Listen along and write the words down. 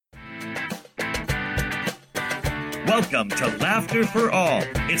Welcome to Laughter for All.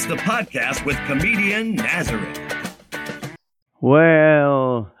 It's the podcast with comedian Nazareth.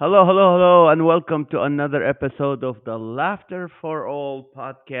 Well, hello, and welcome to another episode of the Laughter for All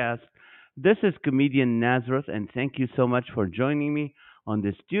podcast. This is comedian Nazareth, and thank you so much for joining me on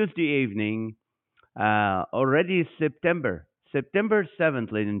this Tuesday evening. Already September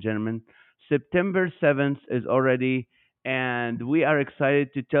 7th, ladies and gentlemen. September 7th is already, and we are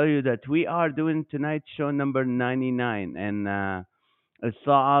excited to tell you that we are doing tonight's show number 99. And it's so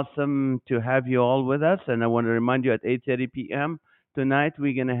awesome to have you all with us. And I want to remind you at 8:30 p.m. tonight,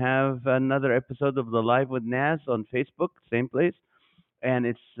 we're going to have another episode of the Live with Naz on Facebook, same place. And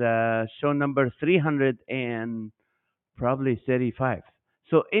it's show number 300 and probably 35.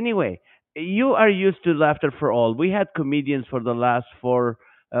 So anyway, you are used to Laughter for All. We had comedians for the last 4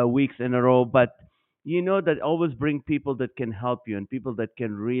 weeks in a row, but you know that always bring people that can help you and people that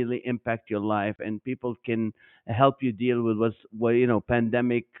can really impact your life and people can help you deal with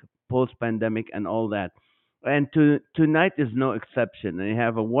pandemic, post pandemic, and all that. And tonight is no exception. And I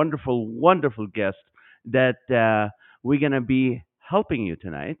have a wonderful guest that we're gonna be helping you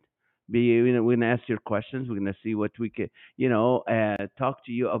tonight. We're gonna ask your questions. We're gonna see what we can, talk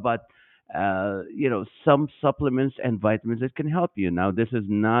to you about, some supplements and vitamins that can help you. Now, this is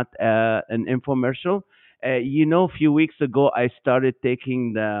not an infomercial. A few weeks ago, I started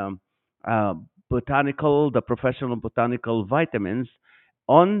taking uh, the professional botanical vitamins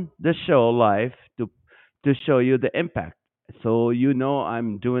on the show live to show you the impact. So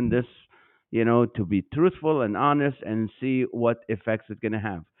I'm doing this, to be truthful and honest and see what effects it's gonna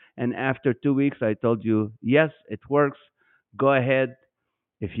have. And after 2 weeks, I told you, yes, it works. Go ahead.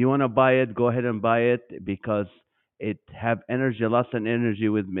 If you want to buy it, go ahead and buy it because it have energy, lots of energy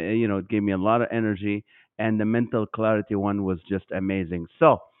with me. It gave me a lot of energy, and the mental clarity one was just amazing.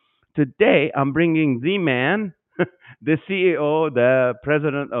 So today I'm bringing the man, the CEO, the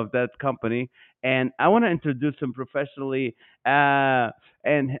president of that company, and I want to introduce him professionally.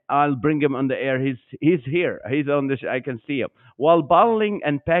 And I'll bring him on the air. He's here. He's on the. I can see him. While bottling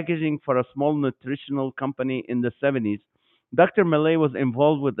and packaging for a small nutritional company in the 70s, Dr. Millet was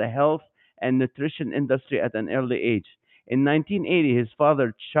involved with the health and nutrition industry at an early age. In 1980, his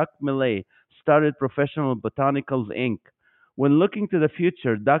father, Chuck Millet, started Professional Botanicals Inc. When looking to the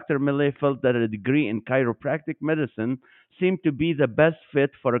future, Dr. Millet felt that a degree in chiropractic medicine seemed to be the best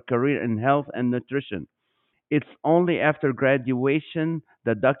fit for a career in health and nutrition. It's only after graduation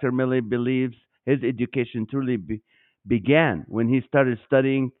that Dr. Millet believes his education began when he started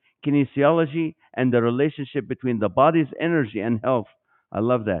studying kinesiology and the relationship between the body's energy and health. I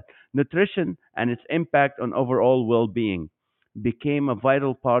love that. Nutrition and its impact on overall well being became a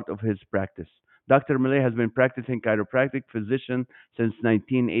vital part of his practice. Dr. Millet has been practicing chiropractic physician since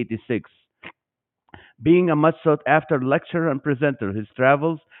 1986. Being a much sought after lecturer and presenter, his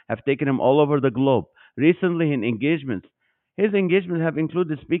travels have taken him all over the globe. Recently, his engagements have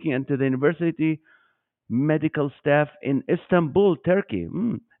included speaking at the university medical staff in Istanbul, Turkey,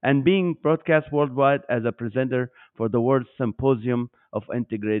 and being broadcast worldwide as a presenter for the World Symposium of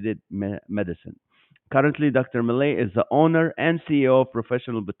Integrated Medicine. Currently, Dr. Millet is the owner and CEO of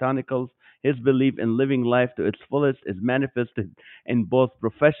Professional Botanicals. His belief in living life to its fullest is manifested in both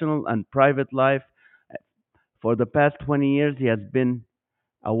professional and private life. For the past 20 years, he has been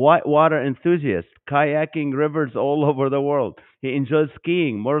a whitewater enthusiast, kayaking rivers all over the world. He enjoys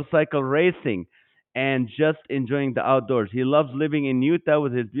skiing, motorcycle racing, and just enjoying the outdoors. He loves living in Utah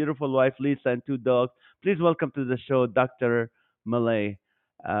with his beautiful wife Lisa and two dogs. Please welcome to the show, Dr. Malay.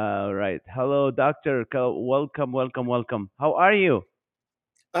 Right. Hello, Doctor. Welcome. How are you?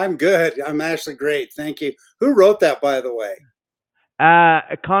 I'm good. I'm actually great. Thank you. Who wrote that, by the way?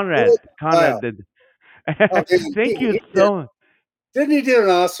 Who Conrad. wrote the Conrad file? did. Oh, Thank you he did. so. Didn't he do an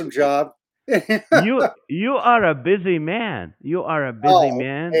awesome job? You are a busy man. You are a busy Oh,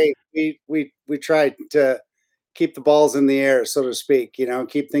 man. hey, we tried to keep the balls in the air, so to speak.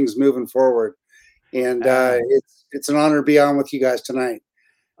 Keep things moving forward. And Uh, it's an honor to be on with you guys tonight.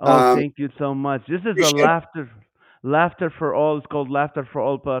 Oh, Um, thank you so much. This is a appreciate. laughter for all. It's called Laughter for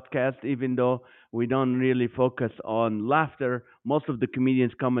All podcast. Even though we don't really focus on laughter, most of the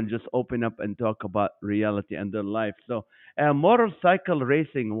comedians come and just open up and talk about reality and their life. So, motorcycle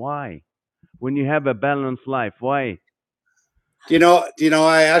racing. Why? When you have a balanced life, why?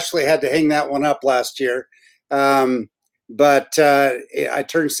 I actually had to hang that one up last year, um, but I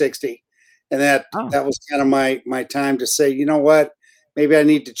turned 60, and that Oh, that was kind of my time to say, you know what, maybe I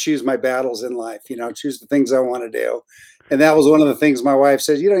need to choose my battles in life. Choose the things I want to do, and that was one of the things my wife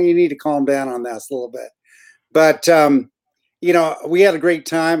said. You need to calm down on that a little bit. But we had a great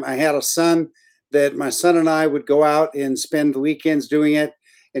time. I had a son that my son and I would go out and spend the weekends doing it,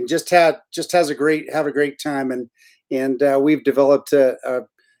 and have a great time. And we've developed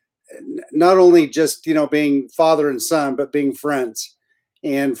not only just being father and son, but being friends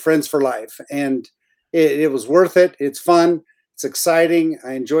and friends for life. And it was worth it. It's fun. It's exciting.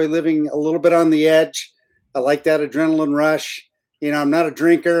 I enjoy living a little bit on the edge. I like that adrenaline rush. I'm not a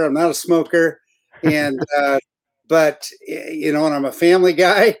drinker. I'm not a smoker, and but and I'm a family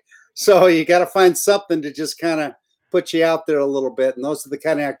guy, so you got to find something to just kind of put you out there a little bit. And those are the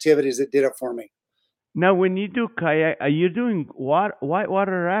kind of activities that did it for me. Now, when you do kayak, are you doing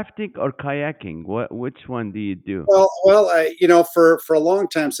whitewater rafting or kayaking? Which one do you do? For a long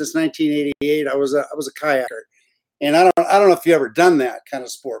time, since 1988, I was a kayaker, and I don't know if you ever done that kind of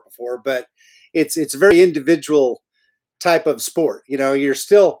sport before, but it's a very individual type of sport. You're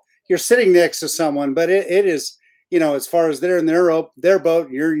sitting next to someone, but it is, as far as they're in their boat,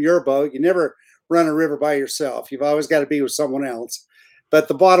 you're in your boat. You never run a river by yourself. You've always got to be with someone else. But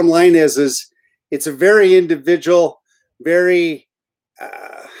the bottom line is it's a very individual, very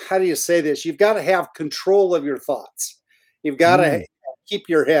how do you say this? You've got to have control of your thoughts. You've got to Mm. keep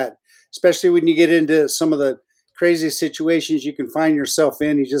your head, especially when you get into some of the crazy situations you can find yourself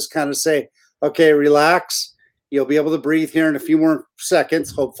in. You just kind of say, okay, relax. You'll be able to breathe here in a few more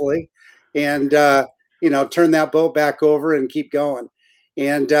seconds, hopefully, and turn that boat back over and keep going.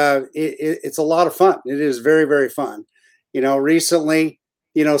 And it's a lot of fun. It is very, very fun. Recently,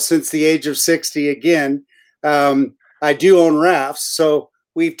 since the age of 60, again, I do own rafts, so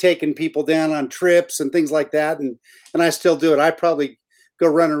we've taken people down on trips and things like that, and I still do it. I probably go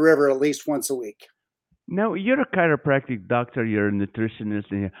run a river at least once a week. Now, you're a chiropractic doctor, you're a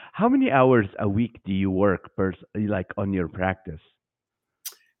nutritionist. And how many hours a week do you work like on your practice?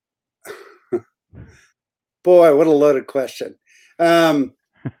 Boy, what a loaded question. Um,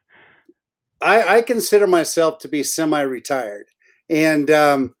 I consider myself to be semi-retired, and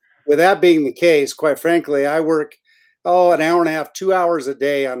with that being the case, quite frankly, I work an hour and a half, 2 hours a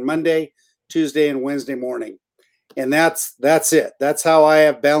day on Monday, Tuesday, and Wednesday morning, and that's it. That's how I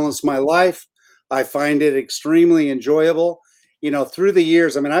have balanced my life. I find it extremely enjoyable. Through the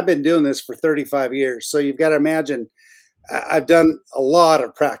years, I mean, I've been doing this for 35 years, so you've got to imagine I've done a lot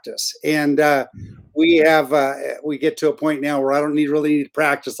of practice, and we get to a point now where I don't really need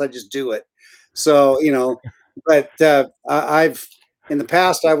practice. I just do it. So but I've in the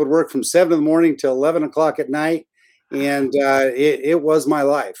past I would work from 7 in the morning till 11 o'clock at night, and it was my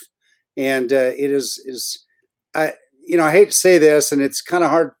life, and it is I I hate to say this, and it's kind of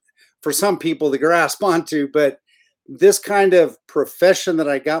hard for some people to grasp onto, but this kind of profession that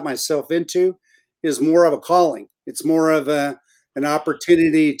I got myself into is more of a calling. It's more of an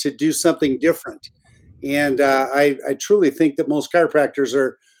opportunity to do something different. And I truly think that most chiropractors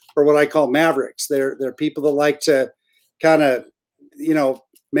are what I call mavericks. They're people that like to kind of,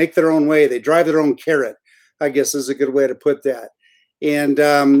 make their own way. They drive their own carrot, I guess is a good way to put that. And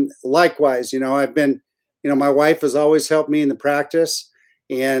likewise, my wife has always helped me in the practice.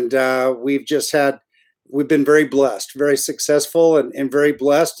 And we've been very blessed, very successful, and very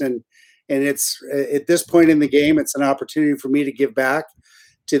blessed. And it's at this point in the game, it's an opportunity for me to give back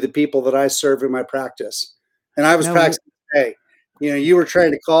to the people that I serve in my practice. And I was Now, practicing today. You were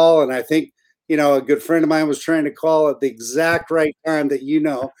trying to call, and I think a good friend of mine was trying to call at the exact right time that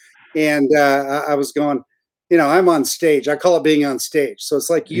and I was going. I'm on stage. I call it being on stage. So it's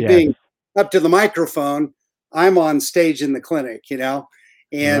like you yes, being up to the microphone. I'm on stage in the clinic.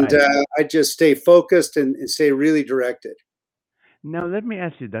 And right. I just stay focused and stay really directed. Now, let me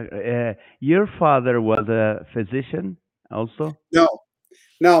ask you, your father was a physician also? No,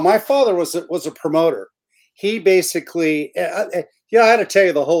 no, my father was a promoter. He basically, I had to tell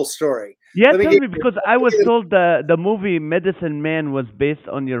you the whole story. Yeah, Let me tell give me you. because I was told the movie Medicine Man was based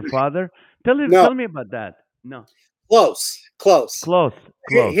on your father. No, Tell me about that. No, close, close. close,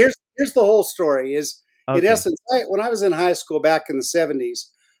 close. Here's the whole story. Is in Okay. essence, when I was in high school back in the 70s,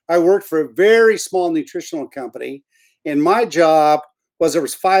 I worked for a very small nutritional company, and my job was there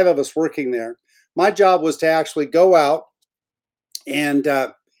was five of us working there. My job was to actually go out and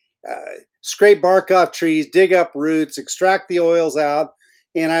uh, scrape bark off trees, dig up roots, extract the oils out,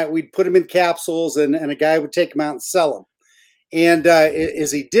 and we'd put them in capsules, and a guy would take them out and sell them. And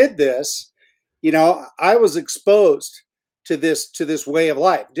as he did this, I was exposed to this way of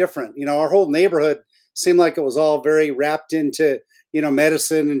life, different. Our whole neighborhood seemed like it was all very wrapped into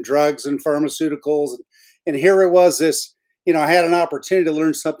medicine and drugs and pharmaceuticals, and here it was. This, I had an opportunity to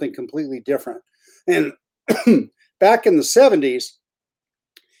learn something completely different. And back in the 70s,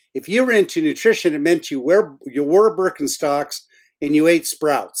 if you were into nutrition, it meant you wore Birkenstocks and you ate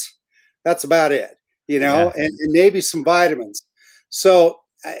Sprouts. That's about it, Yeah. and maybe some vitamins. So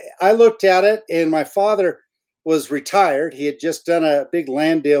I looked at it, and my father was retired. He had just done a big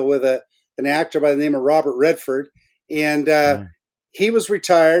land deal with an actor by the name of Robert Redford, and Uh, he was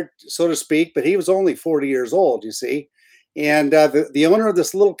retired, so to speak, but he was only 40 years old, you see. And the owner of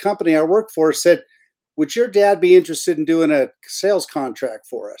this little company I worked for said, "Would your dad be interested in doing a sales contract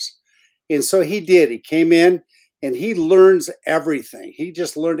for us?" And so he did. He came in and he learns everything. He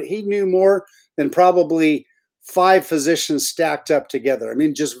just learned, he knew more than probably five physicians stacked up together. I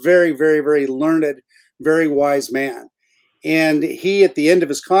mean, just very, very, very learned, very wise man. And he, at the end of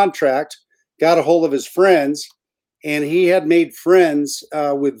his contract, got a hold of his friends, and he had made friends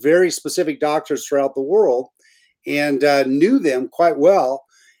with very specific doctors throughout the world, and knew them quite well.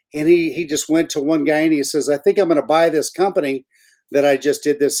 And he just went to one guy and he says, "I think I'm going to buy this company that I just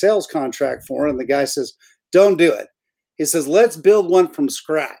did this sales contract for." And the guy says, "Don't do it." He says, "Let's build one from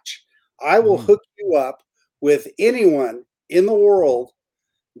scratch. I will mm, hook you up with anyone in the world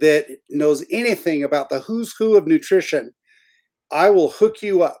that knows anything about the who's who of nutrition. I will hook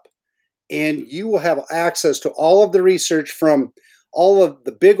you up, and you will have access to all of the research from all of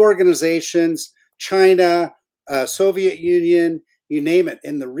the big organizations, China, Soviet Union, you name it."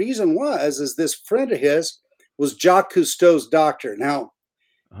 And the reason is this friend of his was Jacques Cousteau's doctor. Now,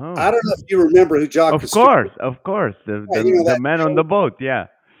 I oh, don't know if you remember who Jacques of Cousteau course, is. of course. The Yeah, the the that man on show, the boat. Yeah.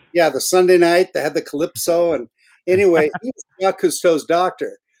 yeah, the Sunday night that had the calypso. And anyway, he was Jacques Cousteau's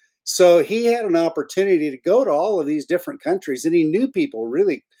doctor. So he had an opportunity to go to all of these different countries, and he knew people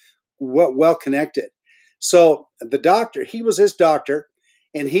really well connected. So the doctor, he was his doctor,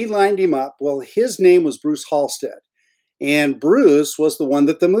 and he lined him up. Well, his name was Bruce Halstead, and Bruce was the one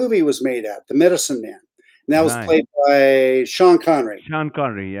that the movie was made at, the Medicine Man, and that was Right. played by Sean Connery. Sean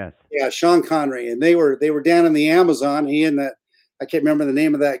Connery. Yes. Yeah, Sean Connery, and they were down in the Amazon. He and that, I can't remember the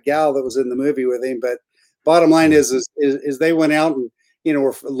name of that gal that was in the movie with him, but bottom line Mm, is they went out and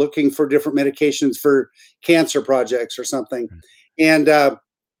were looking for different medications for cancer projects or something, and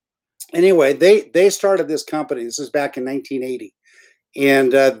anyway, they started this company. This is back in 1980,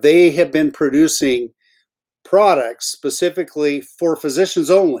 and they have been producing products specifically for physicians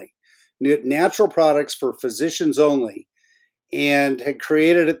only, natural products for physicians only, and had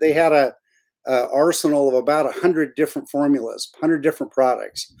created it. They had a arsenal of about 100 different formulas, 100 different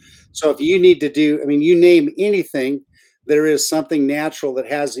products. So if you need to do, I mean, you name anything, there is something natural that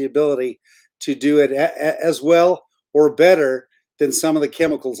has the ability to do it as well or better than some of the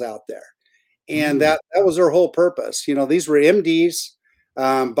chemicals out there. And mm, that was their whole purpose. These were MDs,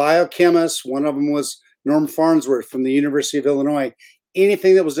 biochemists. One of them was Norm Farnsworth from the University of Illinois.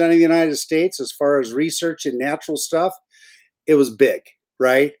 Anything that was done in the United States as far as research and natural stuff, it was big,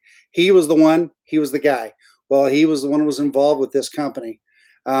 right? He was the one. He was the guy. Well, he was the one who was involved with this company.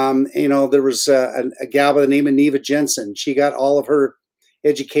 There was a gal by the name of Neva Jensen. She got all of her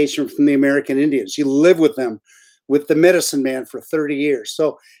education from the American Indians. She lived with them, with the Medicine Man, for 30 years.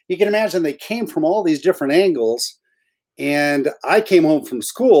 So you can imagine they came from all these different angles. And I came home from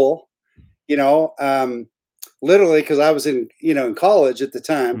school, you know, um, literally, because I was in college at the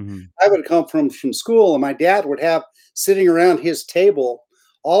time. mm, I would come from school, and my dad would have sitting around his table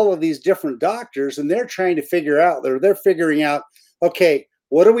all of these different doctors, and they're trying to figure out. They're figuring out, okay,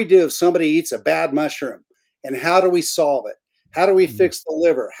 what do we do if somebody eats a bad mushroom, and how do we solve it? How do we mm, fix the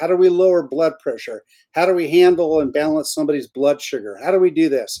liver? How do we lower blood pressure? How do we handle and balance somebody's blood sugar? How do we do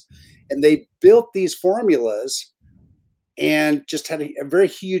this? And they built these formulas and just had a very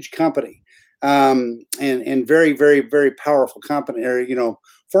huge company, and very, very, very powerful company, or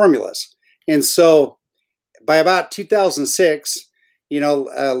formulas. And so by about 2006,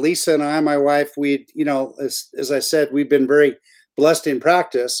 Lisa and I, my wife, we, as I said, we've been very blessed in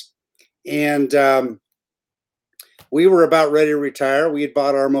practice, and we were about ready to retire. We had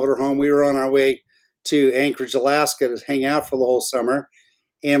bought our motorhome. We were on our way to Anchorage, Alaska, to hang out for the whole summer.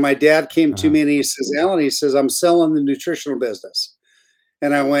 And my dad came to uh-huh. me and he says, "Alan," he says, "I'm selling the nutritional business."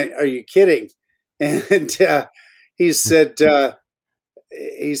 And I went, "Are you kidding?" And he said,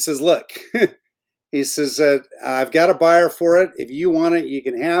 "Look," he says, "I've got a buyer for it. If you want it, you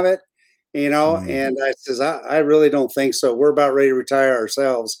can have it." Mm, And I says, I really don't think so. We're about ready to retire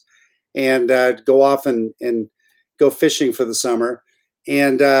ourselves and go off and go fishing for the summer.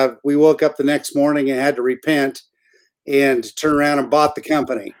 And we woke up the next morning and had to repent and turn around and bought the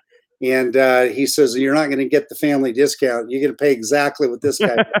company. And he says, "You're not going to get the family discount. You're going to pay exactly what this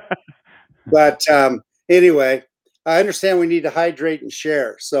guy paid." But anyway, I understand we need to hydrate and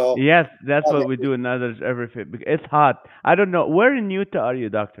share. So yes, that's um, what we do in others every fit. It's hot. I don't know. Where in Utah are you,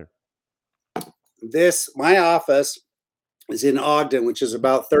 doctor? my office is in Ogden, which is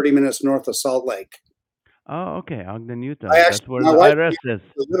about 30 minutes north of Salt Lake. Oh, okay. Ogden, I Utah. That's actually, where my the wife IRS is.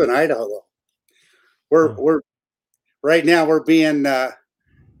 live in Idaho though. We're Oh, we're right now we're being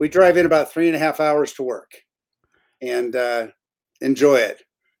we drive in about 3.5 hours to work and enjoy it.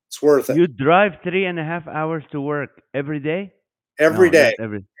 It's worth it you drive 3.5 hours to work every day? every No, day. not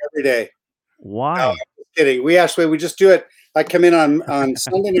every. Every day. No, I'm Why? just kidding. We just do it. I come in on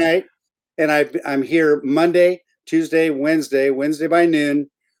Sunday night, and I'm here Monday, Tuesday, Wednesday by noon.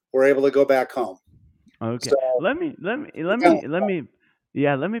 We're able to go back home. Okay. So Let me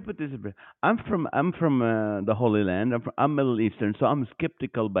yeah, let me put this in. I'm from the Holy Land. I'm Middle Eastern, so I'm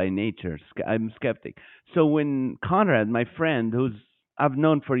skeptical by nature. I'm skeptic. So when Conrad, my friend, who's I've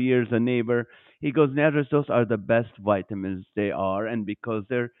known for years, a neighbor, he goes, Nazareth, those are the best vitamins they are, and because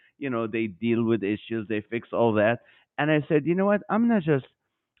they're, they deal with issues, they fix all that. And I said, you know what? I'm not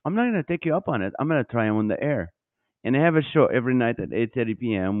gonna take you up on it. I'm gonna try them on the air. And I have a show every night at 8:30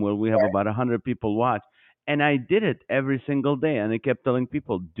 p.m. where we have about 100 people watch. And I did it every single day. And I kept telling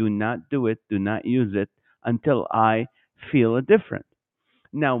people, do not do it, do not use it until I feel a difference.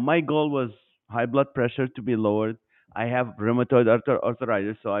 Now, my goal was high blood pressure to be lowered. I have rheumatoid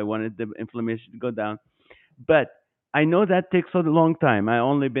arthritis, so I wanted the inflammation to go down. But I know that takes a long time. I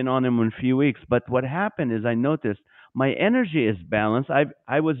only been on them in a few weeks. But what happened is I noticed my energy is balanced.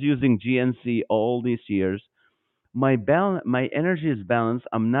 I was using GNC all these years. My energy is balanced.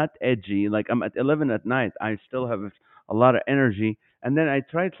 I'm not edgy. Like I'm at 11 at night, I still have a lot of energy. And then I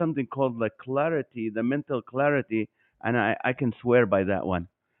tried something called the clarity, the mental clarity, and I can swear by that one.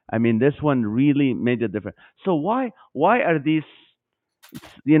 I mean, this one really made a difference. So why are these,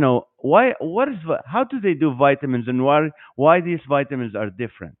 what is how do they do vitamins, and why these vitamins are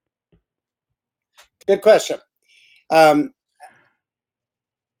different? good question. Um,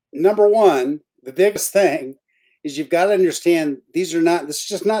 Number one, the biggest thing is you've got to understand this is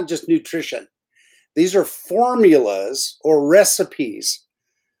just not just nutrition. These are formulas or recipes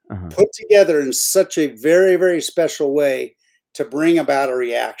Uh-huh. put together in such a very, very special way to bring about a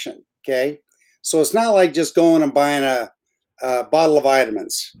reaction. Okay. So it's not like just going and buying a bottle of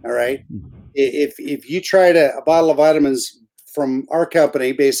vitamins. All right. If you tried a bottle of vitamins from our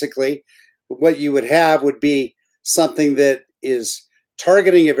company, basically, what you would have would be something that is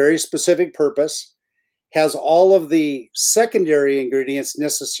targeting a very specific purpose, has all of the secondary ingredients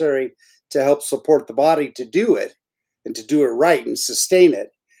necessary to help support the body to do it and to do it right and sustain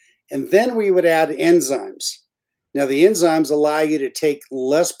it. And then we would add enzymes. Now, the enzymes allow you to take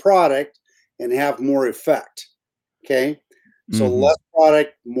less product and have more effect. Okay. So, Mm-hmm. less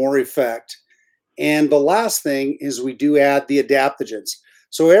product, more effect. And the last thing is we do add the adaptogens.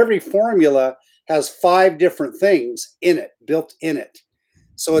 So, every formula has 5 different things in it, built in it.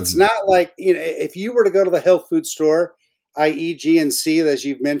 So it's Mm-hmm. not like, if you were to go to the health food store, i.e. GNC, as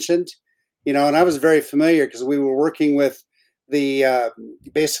you've mentioned, and I was very familiar because we were working with the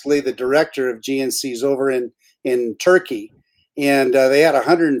basically the director of GNCs over in Turkey, and they had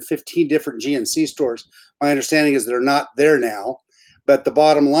 115 different GNC stores. My understanding is they're not there now, but the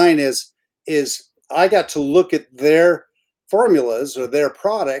bottom line is I got to look at their formulas or their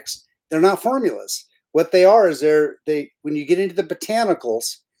products. They're not formulas. What they are is they when you get into the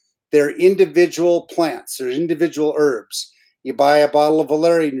botanicals, they're individual plants, they're individual herbs. You buy a bottle of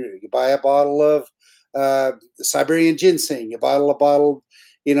valerian root, you buy a bottle of Siberian ginseng, you buy a bottle,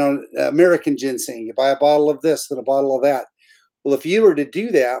 American ginseng, you buy a bottle of this and a bottle of that. Well, if you were to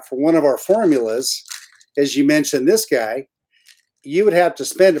do that for one of our formulas, as you mentioned, this guy, you would have to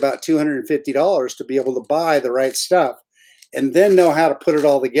spend about $250 to be able to buy the right stuff and then know how to put it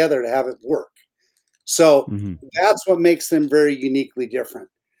all together to have it work. So Mm-hmm. that's what makes them very uniquely different.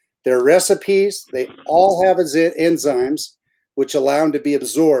 Their recipes, they all have enzymes which allow them to be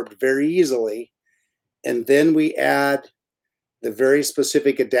absorbed very easily. And then we add the very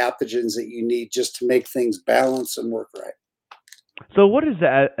specific adaptogens that you need just to make things balance and work right. So what does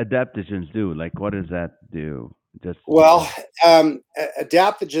the adaptogens do? Like, what does that do? Just Well,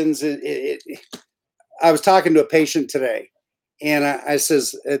 adaptogens, I was talking to a patient today, and I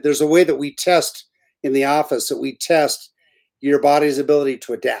says, there's a way that we test in the office that we test your body's ability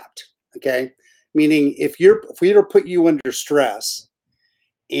to adapt. Okay. Meaning if we were to put you under stress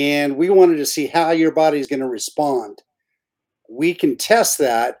and we wanted to see how your body's going to respond, we can test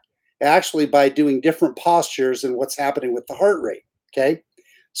that actually by doing different postures and what's happening with the heart rate. Okay.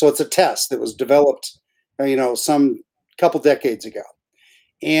 So it's a test that was developed, some couple decades ago.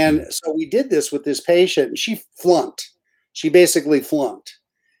 And so we did this with this patient, and she flunked. She basically flunked.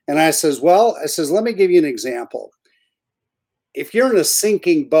 And I says, let me give you an example. If you're in a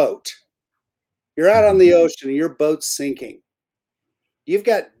sinking boat, You're out on Mhm. the ocean and your boat's sinking. You've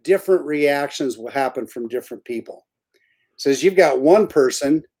got different reactions will happen from different people. Says you've got one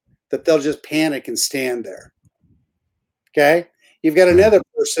person that they'll just panic and stand there. Okay. You've got Right. another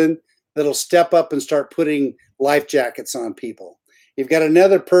person that'll step up and start putting life jackets on people. You've got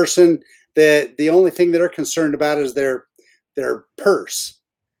another person that the only thing that they're concerned about is their purse.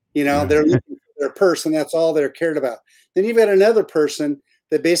 They're Right. looking for their purse, and that's all they're cared about. Then you've got another person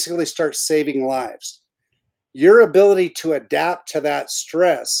that basically starts saving lives. Your ability to adapt to that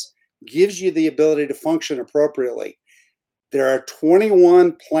stress gives you the ability to function appropriately. There are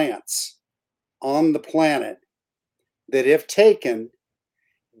 21 plants on the planet that, if taken,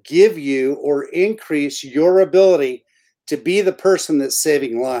 give you or increase your ability to be the person that's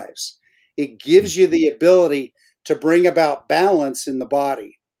saving lives. It gives you the ability to bring about balance in the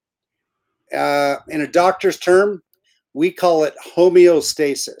body. In a doctor's term, we call it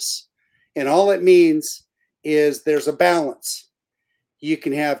homeostasis. And all it means is there's a balance. You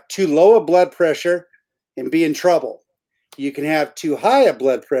can have too low a blood pressure and be in trouble. You can have too high a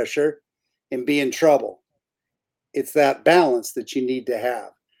blood pressure and be in trouble. It's that balance that you need to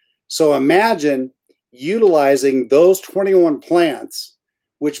have. So imagine utilizing those 21 plants,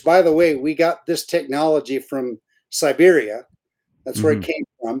 which, by the way, we got this technology from Siberia. That's where it Mhm. came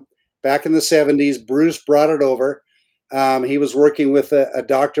from. Back in the 70s, Bruce brought it over. He was working with a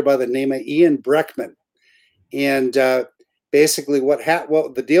doctor by the name of Ian Breckman. And basically, what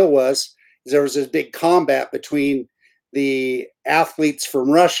the deal was is there was this big combat between the athletes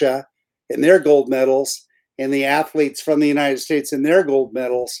from Russia and their gold medals and the athletes from the United States and their gold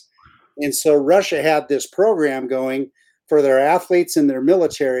medals. And so Russia had this program going for their athletes and their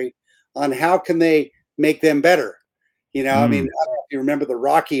military on how can they make them better. I mean, Mm. I don't know if you remember the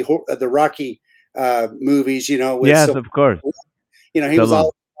Rocky movies. With Yes, so of course. he was Stallone.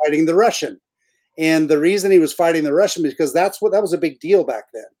 all fighting the Russian. And the reason he was fighting the Russian is because that was a big deal back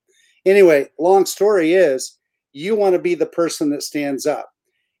then. Anyway, long story is you want to be the person that stands up.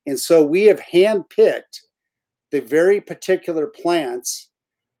 And so we have handpicked the very particular plants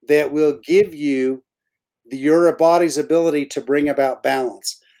that will give you your body's ability to bring about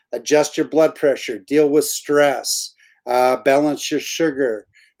balance, adjust your blood pressure, deal with stress, balance your sugar.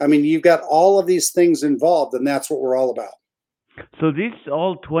 I mean, you've got all of these things involved, and that's what we're all about. So these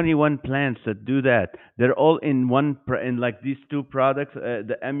all 21 plants that do that, they're all in in like these two products,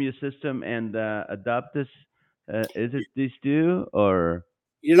 the MU system and Adaptus. Is it these two or?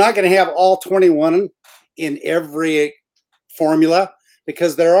 You're not going to have all 21 in every formula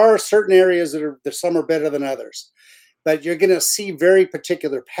because there are certain areas that some are better than others, but you're going to see very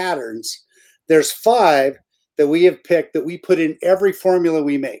particular patterns. There's 5 that we have picked that we put in every formula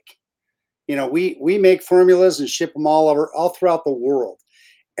we make. We make formulas and ship them all throughout the world.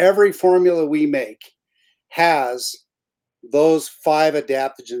 Every formula we make has those 5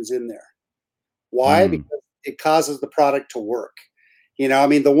 adaptogens in there. Why? Mm, Because it causes the product to work. I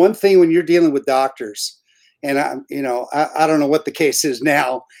mean, the one thing when you're dealing with doctors, and I don't know what the case is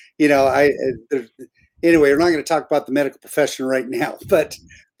now. Anyway, we're not going to talk about the medical profession right now. But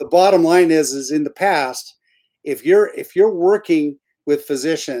the bottom line is in the past, if you're working with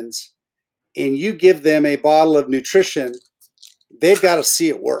physicians and you give them a bottle of nutrition, they've got to see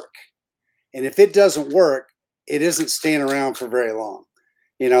it work. And if it doesn't work, it isn't staying around for very long.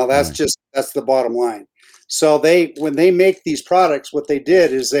 right. That's the bottom line. So when they make these products, what they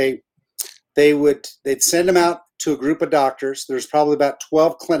did is they'd send them out to a group of doctors. There's probably about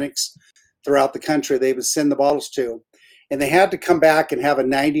 12 clinics throughout the country they would send the bottles to, and they had to come back and have a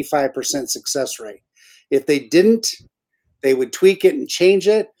 95% success rate. If they didn't, they would tweak it and change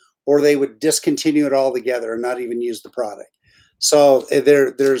it, or they would discontinue it altogether and not even use the product. So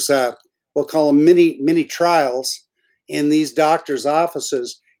there's we'll call them mini trials in these doctors'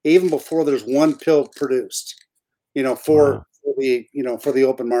 offices, even before there's one pill produced. Wow. For the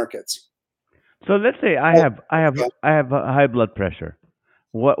open markets. So let's say Oh, I have a high blood pressure.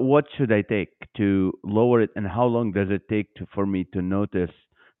 What should I take to lower it, and how long does it take for me to notice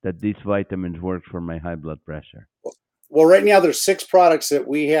that these vitamins work for my high blood pressure? well, right now there's 6 products that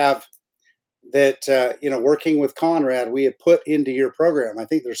we have that working with Conrad we have put into your program. I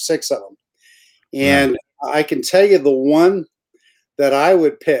think there's 6 of them, Right. and I can tell you the one that I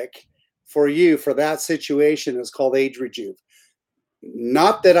would pick for you for that situation is called Age Rejuve.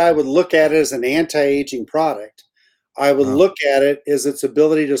 Not that I would look at it as an anti-aging product. I would Oh, look at it as its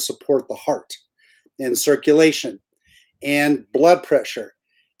ability to support the heart and circulation and blood pressure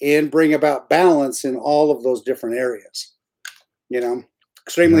and bring about balance in all of those different areas. You know,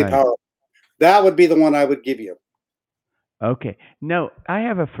 extremely right. powerful. That would be the one I would give you. Okay. Now, I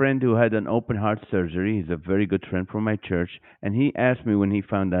have a friend who had an open heart surgery. He's a very good friend from my church, and he asked me when he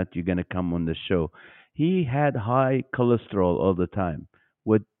found out you're gonna come on the show. He had high cholesterol all the time.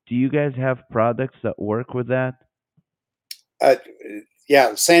 What do you guys have products that work with that? Uh,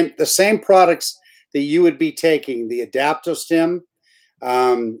 yeah, the same products that you would be taking, the Adaptostim,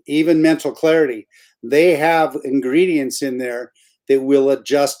 even Mental Clarity, they have ingredients in there that will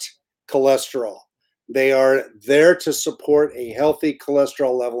adjust cholesterol. They are there to support a healthy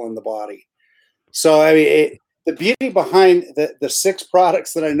cholesterol level in the body. So I mean, the beauty behind the six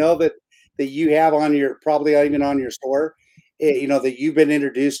products that I know that you have on your, probably even on your store, that you've been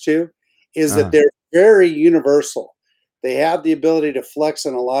introduced to, is that Uh, they're very universal. They have the ability to flex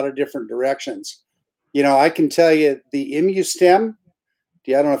in a lot of different directions. I can tell you the ImmuStem.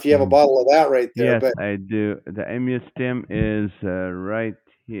 Yeah, I don't know if you have a mhm. bottle of that right there, Yes, but I do. The Stem is right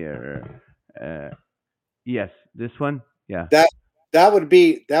here. Uh, yes, this one. Yeah. that that would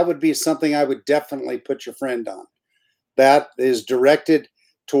be something I would definitely put your friend on. That is directed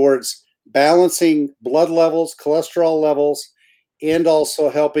towards balancing blood levels, cholesterol levels, and also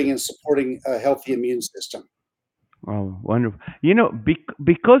helping and supporting a healthy immune system. Oh, wonderful.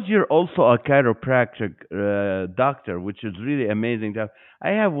 Because you're also a chiropractic doctor, which is really amazing. I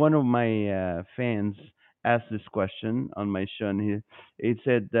have one of my fans ask this question on my show, and he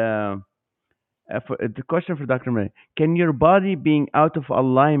said, the question for Dr. Murray, can your body being out of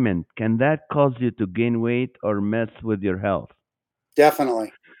alignment, can that cause you to gain weight or mess with your health?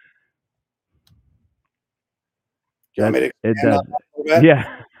 Definitely. Do you want That me to it expand on does. that a little bit? Yeah.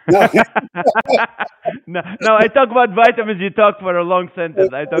 No, No, no, I talk about vitamins. You talk for a long no,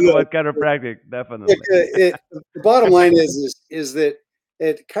 sentence. I talk no. about chiropractic, Yeah, definitely. the bottom line is that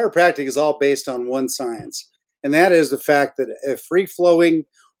chiropractic is all based on one science, and that is the fact that a free flowing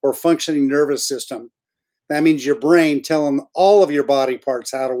or functioning nervous system, that means your brain telling all of your body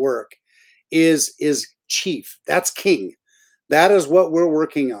parts how to work, is chief. That's king. That is what we're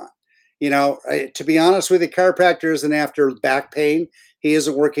working on. To be honest with you, chiropractor isn't after back pain. He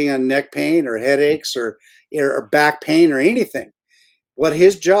isn't working on neck pain or headaches or back pain or anything. What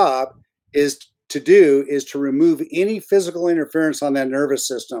his job is to do is to remove any physical interference on that nervous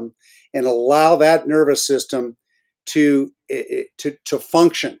system and allow that nervous system to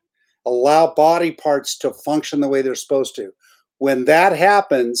function, allow body parts to function the way they're supposed to. When that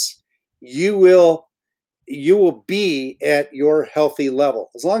happens, you will you will be at your healthy level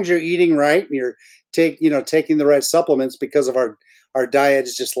as long as you're eating right and you're taking the right supplements, because of our diet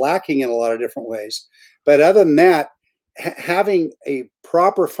is just lacking in a lot of different ways. But other than that, having a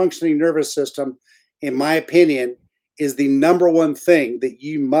proper functioning nervous system, in my opinion, is the number one thing that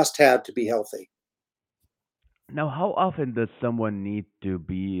you must have to be healthy. Now, how often does someone need to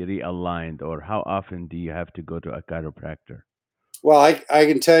be realigned, or how often do you have to go to a chiropractor? Well, I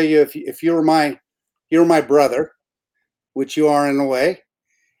can tell you, if you're my brother, which you are in a way,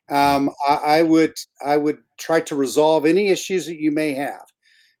 I would try to resolve any issues that you may have,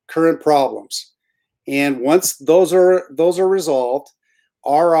 current problems. And once those are resolved,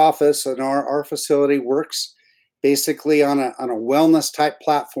 our office and our facility works basically on a wellness type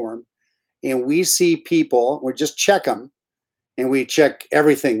platform. And we see people, we just check them, and we check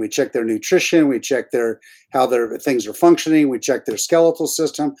everything. We check their nutrition, we check their how their things are functioning, we check their skeletal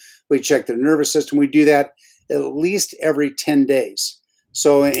system, we check their nervous system. We do that at least every 10 days.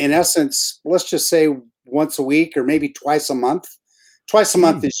 So in essence, let's just say once a week or maybe twice a month. Twice a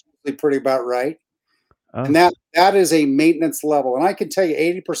month Hmm. is usually pretty about right. And Oh, that is a maintenance level. And I can tell you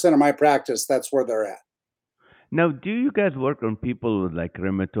 80% of my practice, that's where they're at. now do you guys work on people with like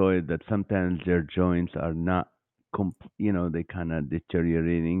rheumatoid that sometimes their joints are not, they kind of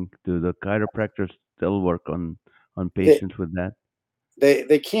deteriorating? Do the chiropractors still work on They patients with that?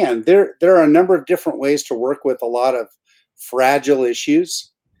 they can. There are a number of different ways to work with a lot of fragile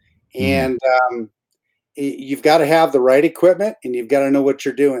issues. Hmm. And you've got to have the right equipment and you've got to know what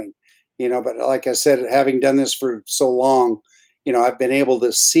you're doing. But like I said, having done this for so long, I've been able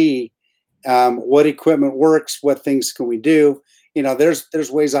to see what equipment works, what things can we do.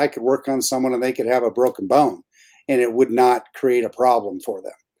 There's ways I could work on someone and they could have a broken bone and it would not create a problem for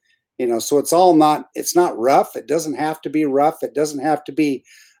them. So it's not rough. It doesn't have to be rough. It doesn't have to be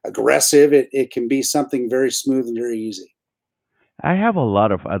aggressive. It can be something very smooth and very easy. I have a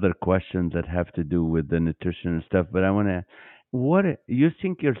lot of other questions that have to do with the nutrition and stuff, but I want to. What you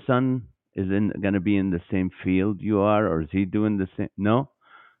think your son is in going to be in the same field you are, or is he doing the same? No.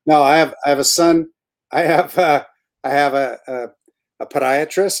 No, I have a son. I have a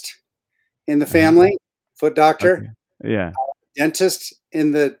podiatrist in the Uh huh. family, foot doctor, Okay. Yeah. dentist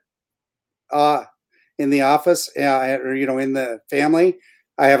in the uh in the office, or in the family.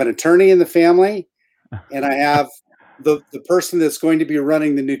 I have an attorney in the family, and I have the person that's going to be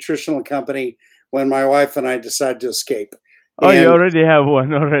running the nutritional company when my wife and I decide to escape. Oh, you And already have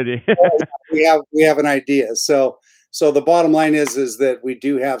one already. we have an idea. So the bottom line is that we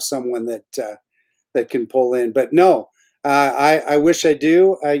do have someone that can pull in. But no, I wish I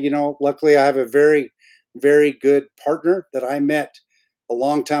do. Luckily I have a very, very good partner that I met a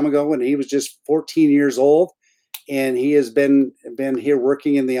long time ago when he was just 14 years old, and he has been here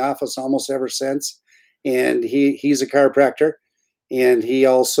working in the office almost ever since. And he's a chiropractor, and he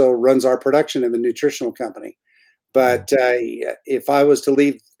also runs our production in the nutritional company. Oh, But if I was to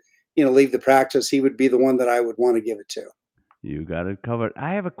leave the practice, he would be the one that I would want to give it to. you got it covered.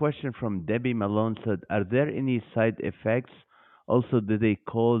 I have a question from Debbie Malone said, are there any side effects? Also, do they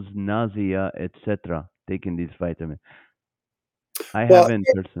cause nausea, etc., taking these vitamins? I Well, haven't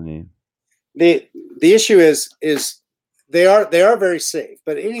personally. the the issue is they are very safe,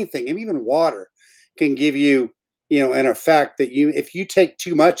 but anything, and even water, can give you an effect that if you take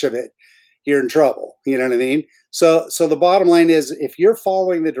too much of it, you're in trouble. You know what I mean? So the bottom line is, if you're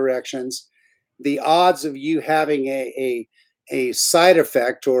following the directions, the odds of you having a side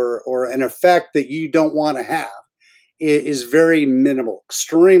effect or an effect that you don't want to have is very minimal,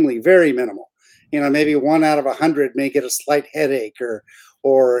 extremely very minimal. Maybe 1 out of 100 may get a slight headache,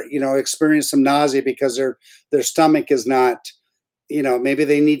 or experience some nausea because their stomach is not, maybe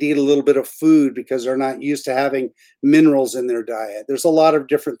they need to eat a little bit of food because they're not used to having minerals in their diet. There's a lot of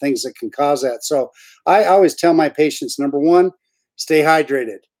different things that can cause that. So I always tell my patients, number one, stay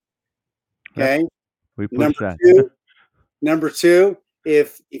hydrated. Yep, Okay. we push Number that. two, number two,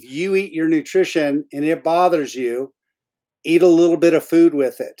 if you eat your nutrition and it bothers you, eat a little bit of food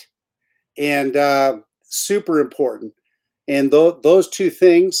with it. And super important. And those two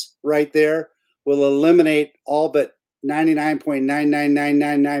things right there will eliminate all but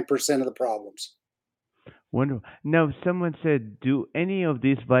 99.99999% of the problems. Wonderful. Now, someone said, do any of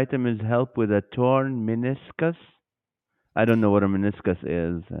these vitamins help with a torn meniscus? I don't know what a meniscus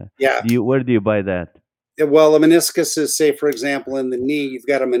is. Yeah. Where do you buy that? Well, a meniscus is, say, for example, in the knee, you've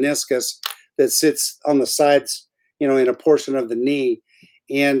got a meniscus that sits on the sides, in a portion of the knee.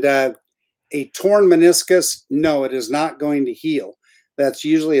 And a torn meniscus, no, it is not going to heal. That's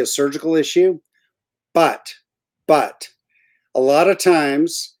usually a surgical issue. But, but a lot of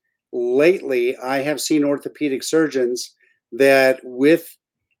times lately, I have seen orthopedic surgeons that, with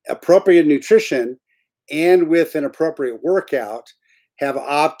appropriate nutrition and with an appropriate workout, have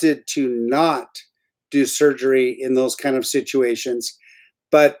opted to not do surgery in those kind of situations.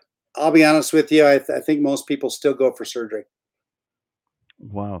 But I'll be honest with you, I think most people still go for surgery.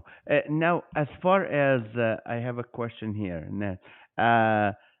 Wow. Now, as far as I have a question here, Nat.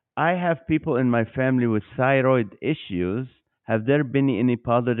 Uh, I have people in my family with thyroid issues. Have there been any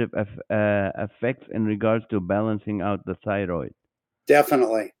positive effects in regards to balancing out the thyroid?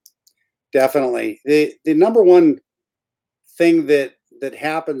 Definitely, definitely. The number one thing that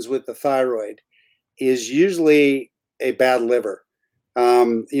happens with the thyroid is usually a bad liver.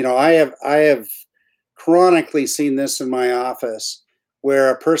 I have chronically seen this in my office, where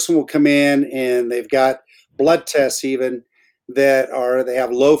a person will come in and they've got blood tests even they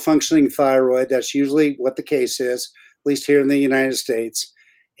have low functioning thyroid. That's usually what the case is, at least here in the United States.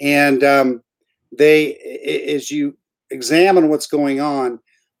 And as you examine what's going on,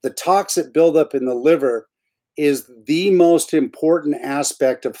 the toxic buildup in the liver is the most important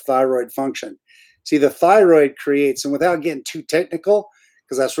aspect of thyroid function. See, the thyroid creates, and without getting too technical,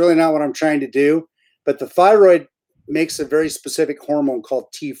 because that's really not what I'm trying to do, but the thyroid makes a very specific hormone called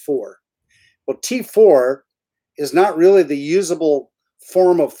T4. Well, T4 is not really the usable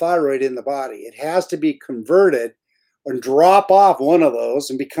form of thyroid in the body. It has to be converted and drop off one of those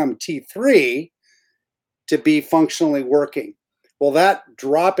and become T3 to be functionally working. Well, that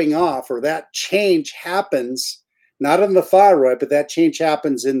dropping off, or that change, happens not in the thyroid, but that change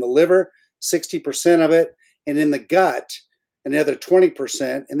happens in the liver, 60% of it, and in the gut, another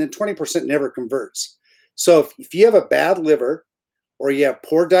 20%, and then 20% never converts. So if you have a bad liver, or you have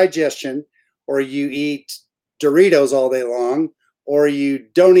poor digestion, or you eat Doritos all day long, or you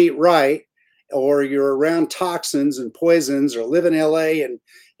don't eat right, or you're around toxins and poisons, or live in LA, and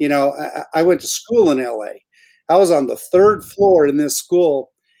I went to school in LA. I was on the third floor in this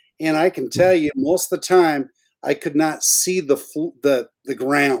school, and I can tell you, most of the time I could not see the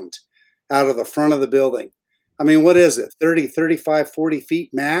ground out of the front of the building. I mean, what is it? 30, 35, 40 feet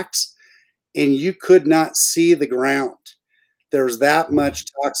max, and you could not see the ground. There's that much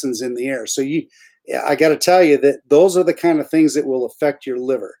toxins in the air. So I got to tell you that those are the kind of things that will affect your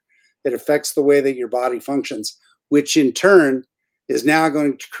liver. It affects the way that your body functions, which in turn is now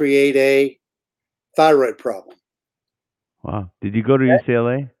going to create a thyroid problem. Wow. Did you go to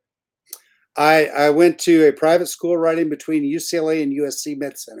UCLA? I went to a private school right in between UCLA and USC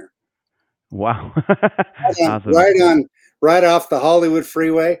Med Center. Wow. Right on, Awesome. right on, right off the Hollywood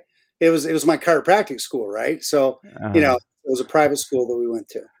freeway. It was my chiropractic school, right? So Uh-huh. it was a private school that we went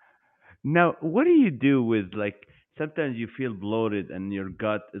to. Now, what do you do with like sometimes you feel bloated and your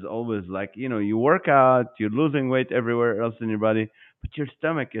gut is always like, you work out, you're losing weight everywhere else in your body, but your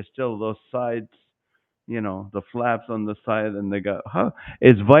stomach is still those sides, the flaps on the side and the gut. How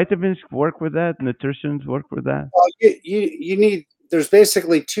is vitamins work with that? Nutritions work with that? Well, you need. There's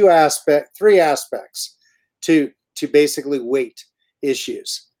basically three aspects to basically weight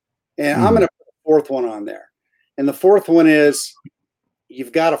issues, and I'm Mm-hmm. going to put a fourth one on there. And the fourth one is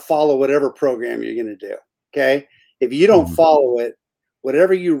you've got to follow whatever program you're going to do. Okay, if you don't Mm-hmm. follow it,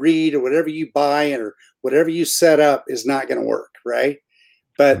 whatever you read or whatever you buy or whatever you set up is not going to work, right?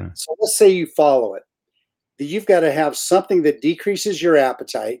 But Right. so let's say you follow it. You've got to have something that decreases your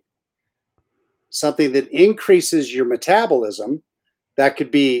appetite, something that increases your metabolism. That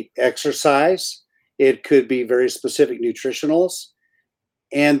could be exercise, it could be very specific nutritionals.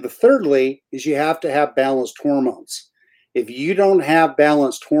 And the thirdly is you have to have balanced hormones. If you don't have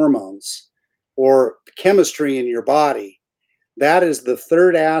balanced hormones or chemistry in your body, that is the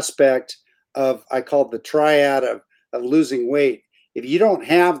third aspect of, I call it the triad of losing weight. If you don't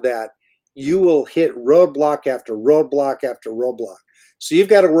have that, you will hit roadblock after roadblock after roadblock. So you've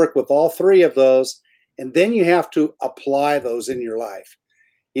got to work with all three of those, and then you have to apply those in your life.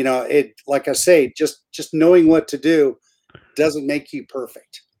 It, like I say, just knowing what to do doesn't make you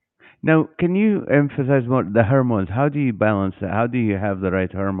perfect. Now, can you emphasize more the hormones? How do you balance that? How do you have the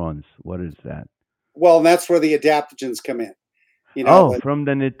right hormones? What is that? Well, and that's where the adaptogens come in. Oh, The from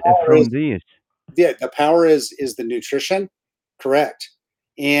the power from is these. the power is the nutrition, correct,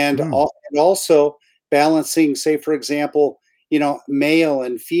 and Mm, also balancing, say for example, male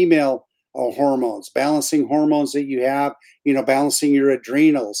and female hormones, balancing hormones that you have, balancing your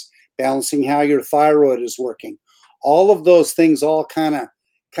adrenals, balancing how your thyroid is working. All of those things all kind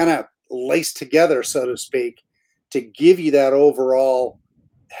of lace together, so to speak, to give you that overall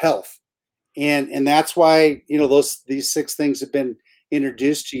health. And that's why these six things have been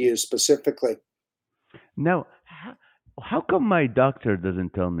introduced to you specifically. Now, how come my doctor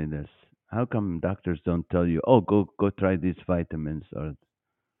doesn't tell me this? How come doctors don't tell you, "Oh, go try these vitamins," or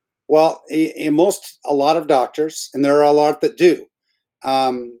Well, in a lot of doctors, and there are a lot that do.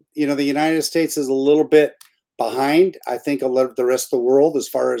 The United States is a little bit behind, I think, a lot of the rest of the world as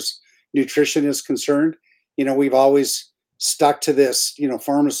far as nutrition is concerned. We've always stuck to this,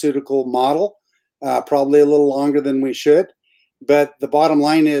 pharmaceutical model, probably a little longer than we should. But the bottom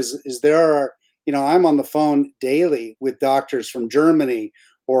line is there are, I'm on the phone daily with doctors from Germany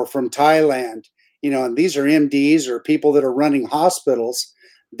or from Thailand, and these are MDs or people that are running hospitals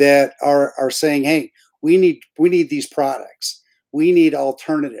that are saying, hey, we need these products, we need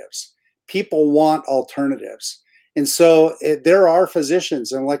alternatives. People want alternatives. And so there are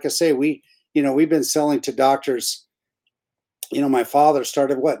physicians. And like I say, we've been selling to doctors. My father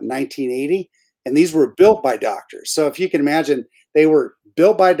started what, 1980? And these were built by doctors. So if you can imagine, they were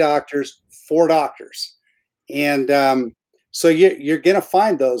built by doctors for doctors. And so you're going to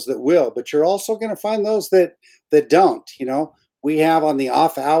find those that will, but you're also going to find those that don't. We have on the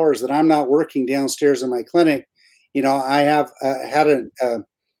off hours that I'm not working downstairs in my clinic. I have had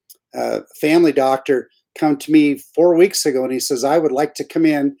a family doctor come to me 4 weeks ago, and he says, I would like to come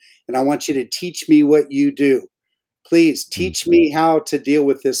in and I want you to teach me what you do. Please mm, teach me how to deal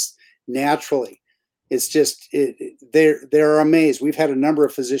with this naturally. It's just they're amazed. We've had a number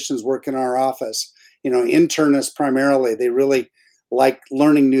of physicians work in our office, internists primarily. They really like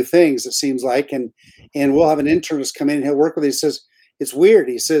learning new things, it seems like. And we'll have an internist come in and he'll work with you. He says, it's weird.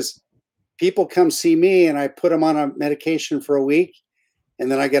 He says, people come see me and I put them on a medication for a week,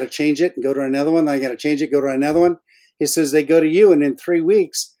 and then I got to change it and go to another one. Then I got to change it, go to another one. He says, they go to you, and in 3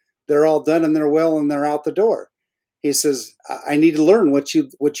 weeks, they're all done and they're well and they're out the door. He says, I need to learn what you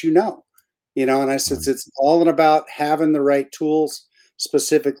know. And I said, right. it's all about having the right tools,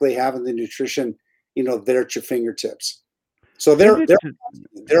 specifically having the nutrition, there at your fingertips. So Is there it there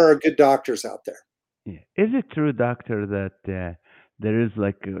there are good doctors out there. yeah. Is it true, doctor, that there is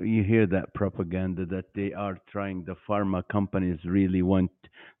like you hear that propaganda that they are trying, the pharma companies really want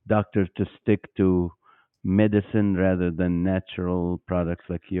doctors to stick to medicine rather than natural products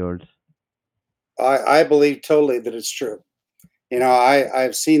like yours? I believe totally that it's true.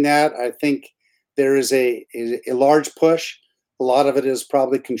 I've seen that. I think there is a large push. A lot of it is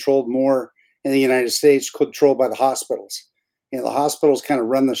probably controlled more in the United States, controlled by the hospitals. The hospitals kind of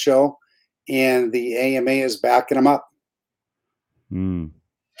run the show, and the AMA is backing them up. Hmm.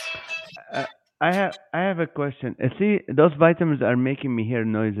 Uh, I have a question. See, those vitamins are making me hear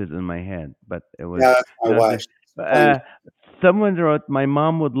noises in my head, but it was Yeah, that's my wife. nothing. She's playing. Someone wrote, my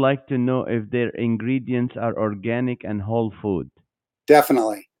mom would like to know if their ingredients are organic and whole food.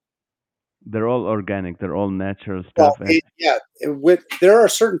 Definitely. They're all organic. They're all natural Well, stuff. And there are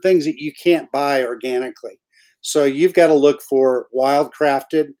certain things that you can't buy organically. So you've got to look for wild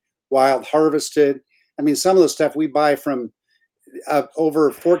crafted, wild harvested. I mean, some of the stuff we buy from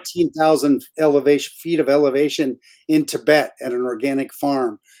over 14,000 feet of elevation in Tibet at an organic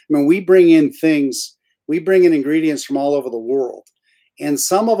farm. I mean, we bring in ingredients from all over the world. And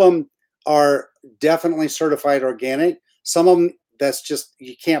some of them are definitely certified organic. Some of them, that's just,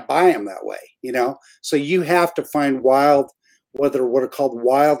 you can't buy them that way. So you have to find wild, what are called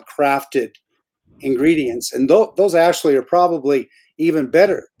wild crafted ingredients. And those actually are probably even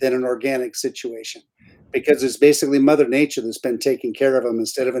better than an organic situation, because it's basically Mother Nature that's been taking care of them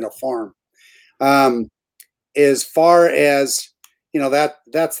instead of in a farm. Um, as far as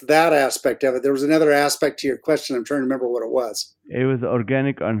that's that aspect of it. There was another aspect to your question. I'm trying to remember what it was. it was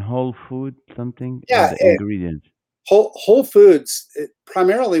organic and whole food, something, Yeah, the ingredients. whole foods.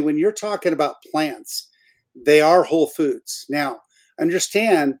 Primarily, when you're talking about plants, they are whole foods. Now,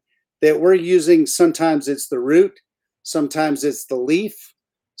 understand that we're using, sometimes it's the root, sometimes it's the leaf,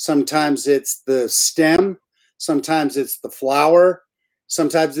 sometimes it's the stem, sometimes it's the flower,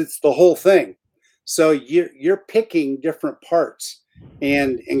 sometimes it's the whole thing. So you're picking different parts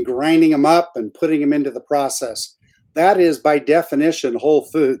and grinding them up and putting them into the process. That is by definition whole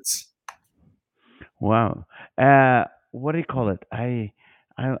foods. Wow. What do you call it? I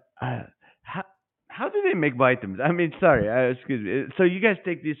how, how do they make vitamins? I mean, sorry, excuse me. So you guys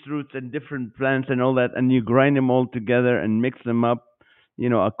take these roots and different plants and all that, and you grind them all together and mix them up,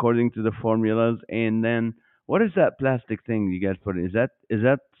 according to the formulas. And then what is that plastic thing you guys put in? Is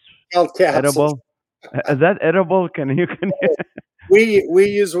that Called capsules. edible? Is that edible? Can you? We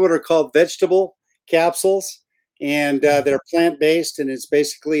use what are called vegetable capsules, and they're plant based, and it's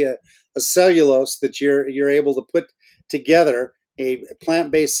basically a cellulose that you're able to put together, a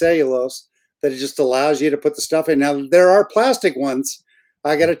plant based cellulose that just allows you to put the stuff in. Now there are plastic ones.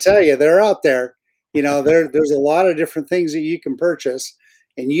 I got to tell you, they're out there. There's a lot of different things that you can purchase,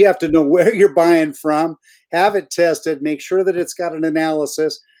 and you have to know where you're buying from, have it tested, make sure that it's got an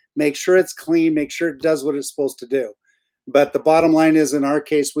analysis, make sure it's clean, make sure it does what it's supposed to do. But the bottom line is, in our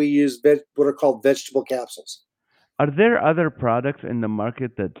case, we use what are called vegetable capsules. Are there other products in the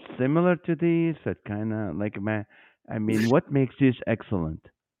market that's similar to these that kind of like I mean, what makes this excellent?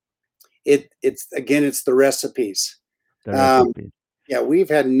 It's the recipes. The Um, recipe. yeah, we've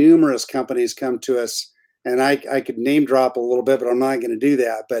had numerous companies come to us, and I could name drop a little bit, but I'm not going to do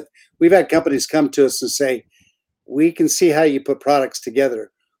that. But we've had companies come to us and say, we can see how you put products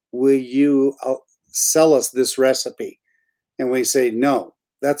together. Will you sell us this recipe? And we say, no,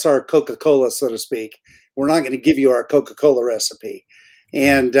 that's our Coca-Cola, so to speak. We're not going to give you our Coca-Cola recipe.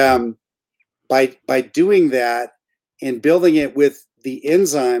 And by doing that and building it with the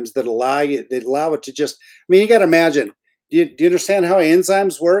enzymes that allow it to just, I mean, you got to imagine, do you understand how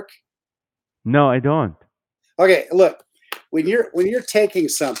enzymes work? No, I don't. Okay, look, when you're taking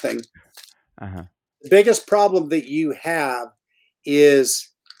something, Uh-huh. the biggest problem that you have is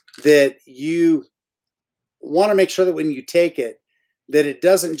that you want to make sure that when you take it, that it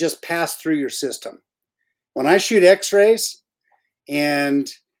doesn't just pass through your system. When I shoot x-rays, and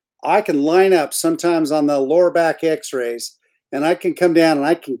I can line up sometimes on the lower back x-rays, and I can come down and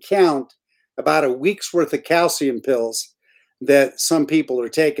I can count about a week's worth of calcium pills that some people are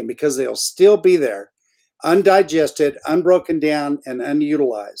taking, because they'll still be there, undigested, unbroken down, and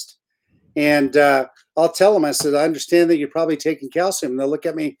unutilized. And I'll tell them, I said, I understand that you're probably taking calcium. And they'll look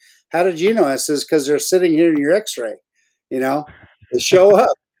at me, how did you know? I says, because they're sitting here in your x-ray, they show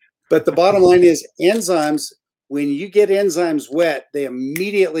up. But the bottom line is, enzymes, when you get enzymes wet, they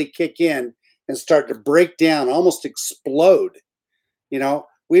immediately kick in and start to break down, almost explode.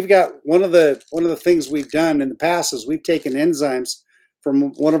 We've got one of the things we've done in the past is we've taken enzymes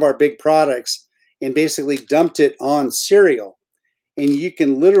from one of our big products and basically dumped it on cereal, and you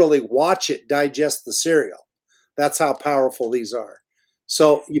can literally watch it digest the cereal. That's how powerful these are.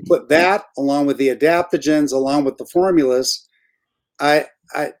 So you put that along with the adaptogens, along with the formulas. I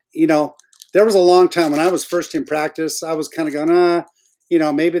there was a long time when I was first in practice, I was kind of going,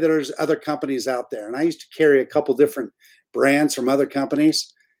 maybe there's other companies out there. And I used to carry a couple different brands from other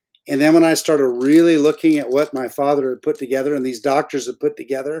companies. And then when I started really looking at what my father had put together and these doctors had put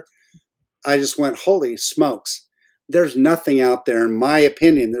together, I just went, holy smokes. There's nothing out there, in my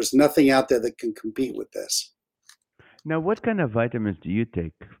opinion, there's nothing out there that can compete with this. Now, what kind of vitamins do you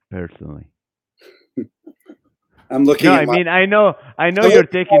take personally? I'm No, looking at I my mean, I know I'm you're looking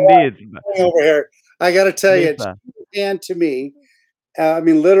at taking these, but my over here. I got to tell you, Lisa. and to me, I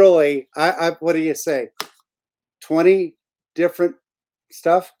mean, literally, what do you say? 20 different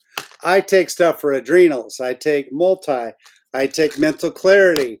stuff. I take stuff for adrenals. I take multi. I take mental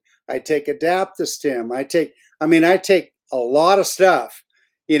clarity. I take adaptostim. I take a lot of stuff,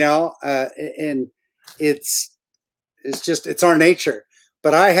 and it's it's our nature.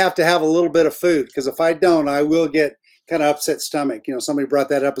 But I have to have a little bit of food because if I don't, I will get kind of upset stomach. Somebody brought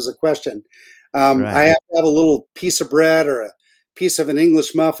that up as a question. I Right. have to have a little piece of bread or a piece of an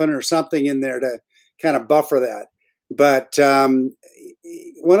English muffin or something in there to kind of buffer that. But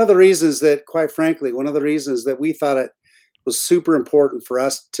quite frankly, one of the reasons that we thought it was super important for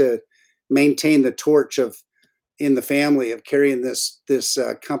us to maintain the torch of in the family of carrying this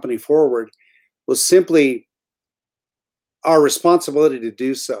company forward was simply our responsibility to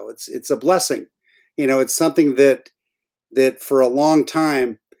do so. It's a blessing. It's something that for a long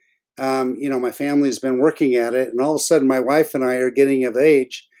time, my family's been working at it, and all of a sudden, my wife and I are getting of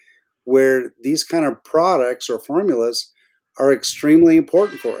age where these kind of products or formulas are extremely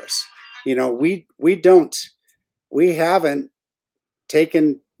important for us. We haven't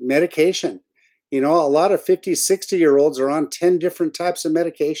taken medication. A lot of 50, 60 year olds are on 10 different types of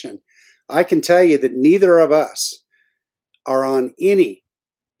medication. I can tell you that neither of us are on any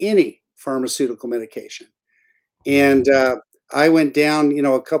pharmaceutical medication. And I went down,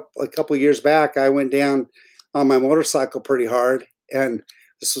 a couple of years back. I went down on my motorcycle pretty hard, and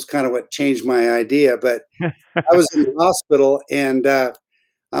this was kind of what changed my idea. But I was in the hospital, and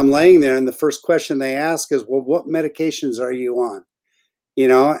I'm laying there, and the first question they ask is, "Well, what medications are you on?"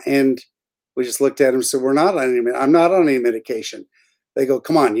 And we just looked at him and said, "We're not on any. I'm not on any medication." They go,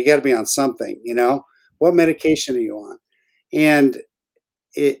 "Come on, you got to be on something. What medication are you on?" And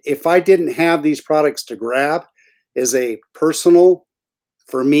if I didn't have these products to grab as a personal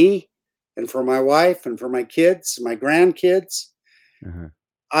for me and for my wife and for my kids, my grandkids, Uh-huh.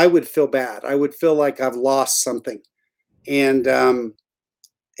 I would feel bad. I would feel like I've lost something. And,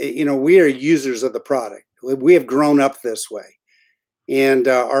 we are users of the product. We have grown up this way. And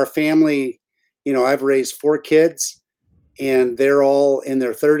our family, I've raised 4 kids, and they're all in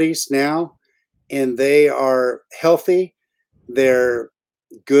their 30s now, and they are healthy. They're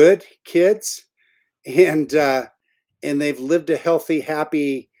good kids, and they've lived a healthy,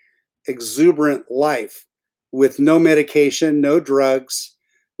 happy, exuberant life with no medication, no drugs,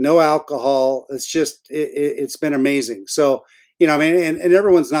 no alcohol. It's been amazing. So, and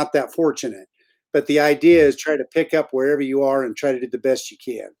everyone's not that fortunate, but the idea is try to pick up wherever you are and try to do the best you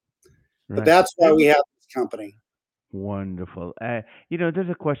can. But Right. that's why we have this company. Wonderful. There's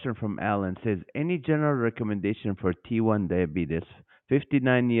a question from Alan. Says, any general recommendation for T1 diabetes?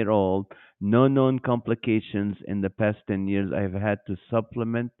 59-year-old, no known complications. In the past 10 years, I've had to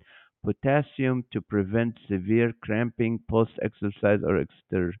supplement potassium to prevent severe cramping post-exercise or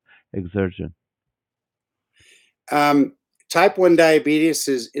exertion. Um, Type 1 diabetes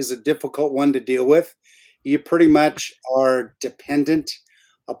is a difficult one to deal with. You pretty much are dependent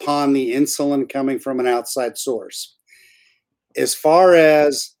upon the insulin coming from an outside source. As far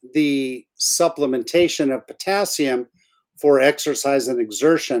as the supplementation of potassium for exercise and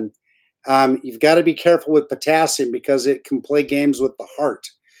exertion, you've got to be careful with potassium because it can play games with the heart.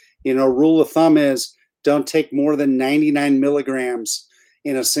 Rule of thumb is don't take more than 99 milligrams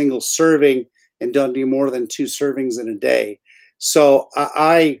in a single serving, and don't do more than 2 servings in a day. So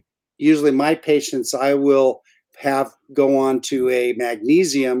I usually my patients I will have go on to a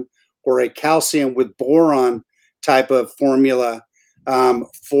magnesium or a calcium with boron type of formula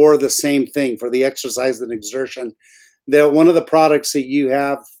for the same thing for the exercise and exertion. One of the products that you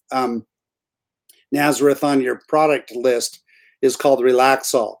have, Nazareth, on your product list is called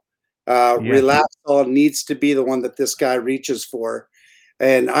Relaxol. Yes. Relaxol needs to be the one that this guy reaches for.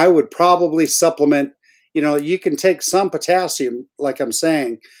 And I would probably supplement, you can take some potassium, like I'm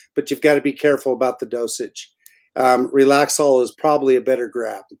saying, but you've got to be careful about the dosage. Relaxol is probably a better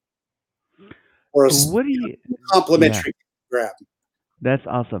grab or a What do you, yeah, complementary grab. that's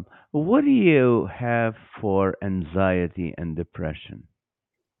awesome. What do you have for anxiety and depression?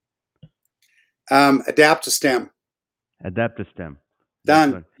 Adaptostem. Adaptostem.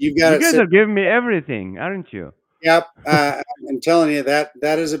 That's Done. what. You've got You it guys set. are giving me everything, aren't you? Yep. I'm telling you that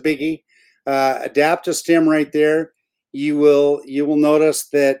is a biggie. Adaptostem right there. you will notice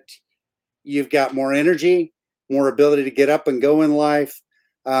that you've got more energy, more ability to get up and go in life.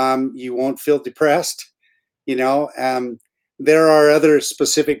 You won't feel depressed. You know, there are other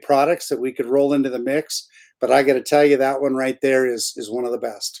specific products that we could roll into the mix, but I got to tell you that one right there is one of the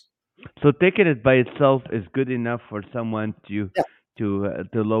best. So taking it by itself is good enough for someone Yeah. to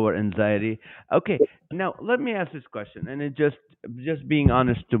lower anxiety. Okay, now let me ask this question, and it just being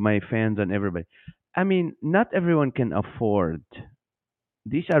honest to my fans and everybody. I mean, not everyone can afford.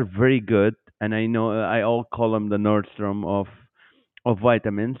 These are very good, and I know I all call them the Nordstrom of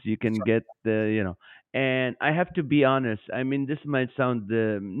vitamins. You can get and I have to be honest. I mean, this might sound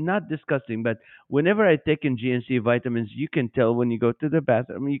not disgusting, but whenever I take in GNC vitamins, you can tell when you go to the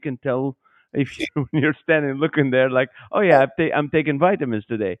bathroom. You can tell if when you're standing looking there, like, oh yeah, I'm taking vitamins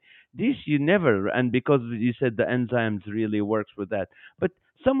today. These you never, and because you said the enzymes really works with that. But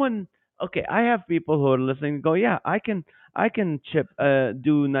someone, okay, I have people who are listening and go, yeah, I can chip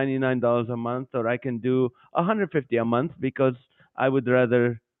do $99 a month, or I can do 150 a month because I would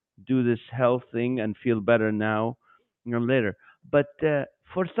rather do this health thing and feel better now, later. But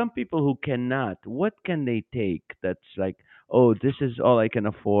for some people who cannot, what can they take that's like, oh, this is all I can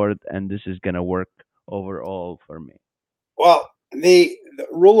afford, and this is gonna work overall for me? Well, the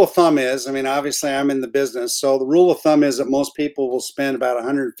rule of thumb is, I mean, obviously I'm in the business, so the rule of thumb is that most people will spend about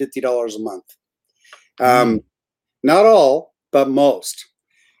 $150 a month. Um, Mm. Not all, but most.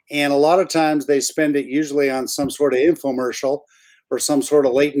 And a lot of times they spend it usually on some sort of infomercial or some sort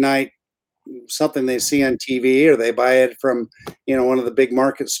of late night something they see on TV, or they buy it from one of the big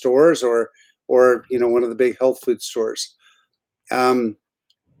market stores, or one of the big health food stores. Um,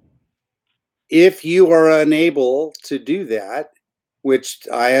 if you are unable to do that, which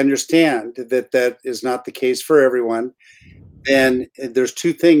I understand that that is not the case for everyone, then there's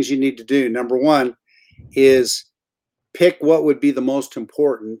two things you need to do. Number one is pick what would be the most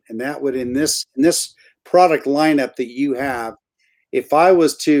important, and that would in this product lineup that you have. If I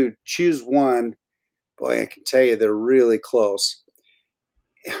was to choose one, boy, I can tell you they're really close.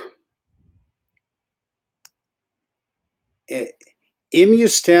 Eh,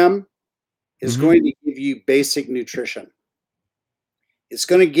 Immustem is Mhm. going to give you basic nutrition. It's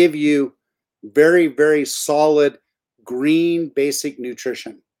going to give you very, very solid green basic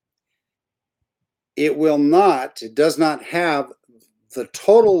nutrition. It does not have the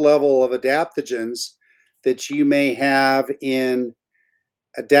total level of adaptogens that you may have in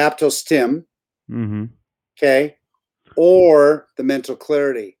Adaptostim, Mhm. okay, or the mental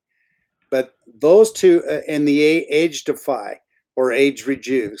clarity. But those two, and the age defy or age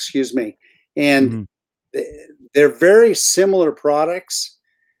rejuve, excuse me, and Mhm. they're very similar products.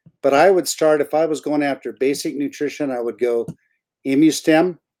 But I would start, if I was going after basic nutrition, I would go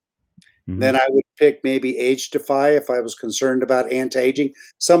Immustem. Mhm. Then I would pick maybe Age Defy if I was concerned about anti-aging.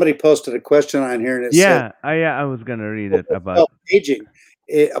 Somebody posted a question on here and it said, Yeah, I was gonna read "Will it this about. help aging?"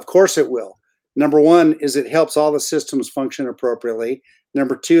 Of course it will. Number one is it helps all the systems function appropriately.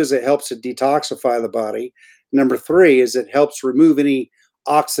 Number two is it helps to detoxify the body. Number three is it helps remove any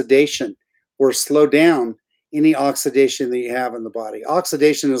oxidation or slow down any oxidation that you have in the body.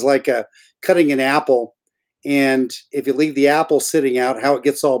 Oxidation is like cutting an apple, and if you leave the apple sitting out, how it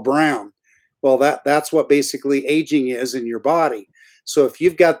gets all brown. Well, that's what basically aging is in your body. So if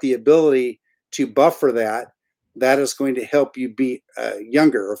you've got the ability to buffer that, that is going to help you be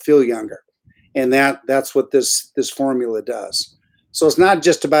younger or feel younger, and that's what this formula does. So it's not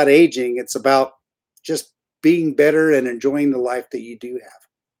just about aging; it's about just being better and enjoying the life that you do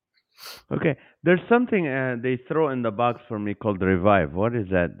have. Okay, there's something they throw in the box for me called Revive. What does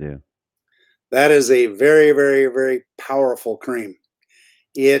that do? That is a very, very, very powerful cream.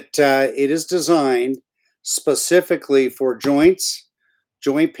 It is designed specifically for joints,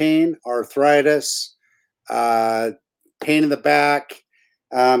 joint pain, arthritis, uh, pain in the back,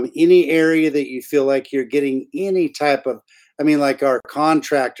 any area that you feel like you're getting any type of. I mean, like our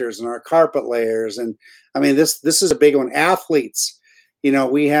contractors and our carpet layers, and I mean this is a big one. Athletes,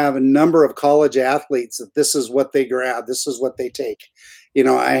 we have a number of college athletes that this is what they grab, this is what they take.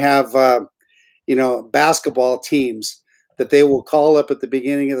 I have basketball teams that they will call up at the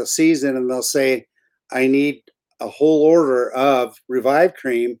beginning of the season and they'll say, I need a whole order of Revive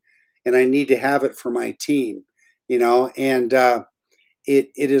Cream and I need to have it for my team, and it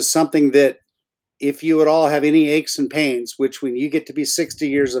is something that if you at all have any aches and pains, which when you get to be 60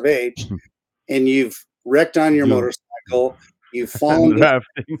 years of age and you've wrecked on your Do motorcycle, you've and fallen down,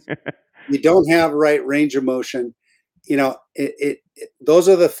 drafting. you don't have right range of motion, those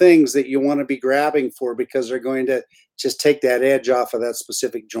are the things that you want to be grabbing for because they're going to just take that edge off of that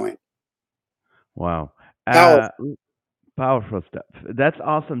specific joint. Wow. Powerful. Powerful stuff. That's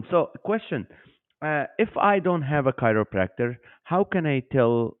awesome. So, question: if I don't have a chiropractor, how can I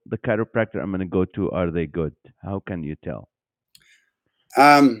tell the chiropractor I'm going to go to are they good? How can you tell?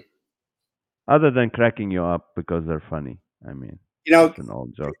 Um, Other than cracking you up because they're funny. I mean, you know, that's an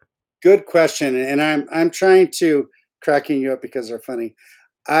old joke. good question, and I'm trying to cracking you up because they're funny.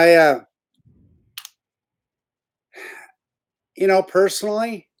 I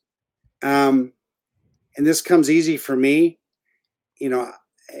personally, um, and this comes easy for me. You know,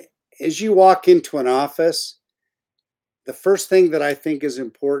 as you walk into an office, the first thing that I think is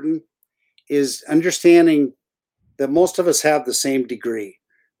important is understanding that most of us have the same degree.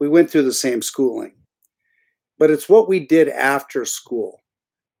 We went through the same schooling, but it's what we did after school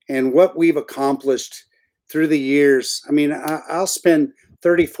and what we've accomplished through the years. I mean, I'll spend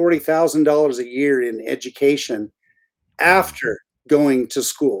 30, $40,000 a year in education after going to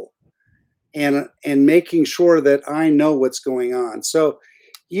school and making sure that I know what's going on. So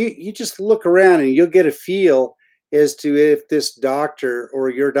you just look around and you'll get a feel as to if this doctor or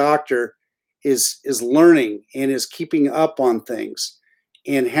your doctor is learning and is keeping up on things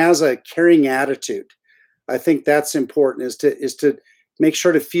and has a caring attitude. I think that's important is to make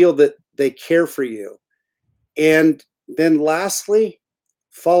sure to feel that they care for you. And then lastly,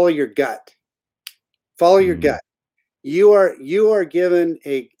 follow your gut. Follow your Mm, gut. You are given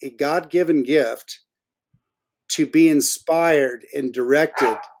a God-given gift to be inspired and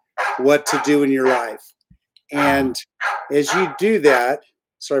directed what to do in your life. And as you do that,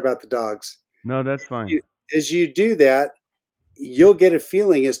 sorry about the dogs. no, that's fine. You, as you do that, you'll get a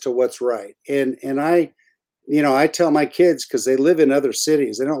feeling as to what's right. And I tell my kids because they live in other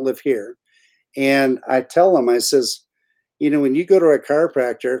cities, they don't live here, and I tell them, I says, when you go to a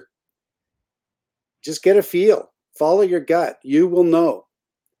chiropractor, just get a feel, follow your gut, you will know.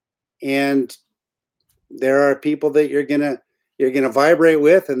 And there are people that you're gonna vibrate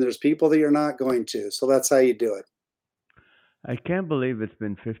with, and there's people that you're not going to. So that's how you do it. I can't believe it's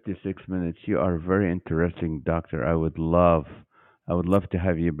been 56 minutes. You are very interesting, doctor. I would love to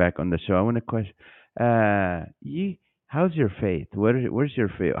have you back on the show. I want to question, how's your faith? Where's your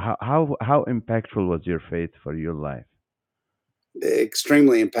faith? How impactful was your faith for your life?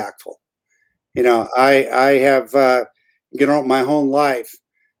 Extremely impactful. I have my whole life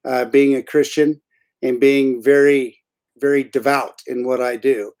being a Christian and being very very devout in what I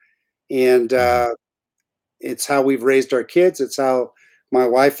do, and Hmm. it's how we've raised our kids. It's how my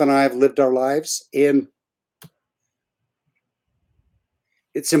wife and I have lived our lives, and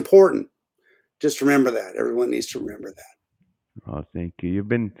it's important. Just remember that. Everyone needs to remember that. Oh, thank you.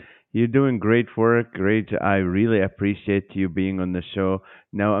 You're doing great work. Great. I really appreciate you being on the show.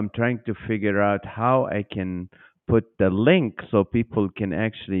 Now I'm trying to figure out how I can put the link so people can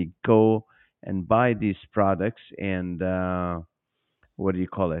actually go and buy these products and what do you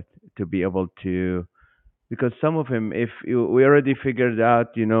call it? To be able to, because some of them, if we already figured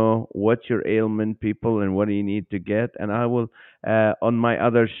out, what's your ailment, people, and what do you need to get, and I will, on my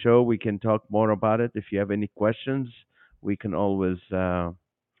other show, we can talk more about it. If you have any questions, we can always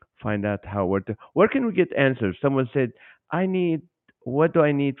find out where can we get answers. Someone said, I need, what do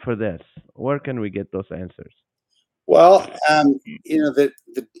I need for this? Where can we get those answers? Well, the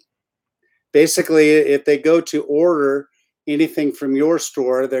basically, if they go to order anything from your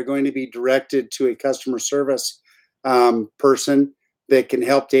store, they're going to be directed to a customer service person that can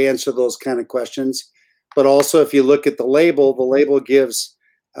help to answer those kind of questions. But also, if you look at the label gives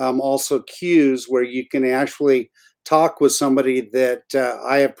also cues where you can actually talk with somebody that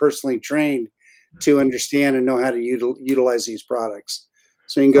I have personally trained to understand and know how to utilize these products.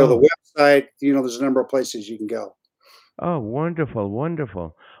 So you can go to Oh, the website. There's a number of places you can go. oh, wonderful,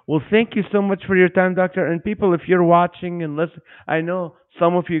 wonderful. Well, thank you so much for your time, doctor. And people, if you're watching and listen, I know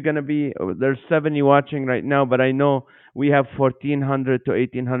some of you are gonna be there's 70 watching right now, but I know we have 1,400 to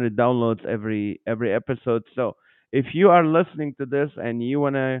 1,800 downloads every episode. So if you are listening to this and you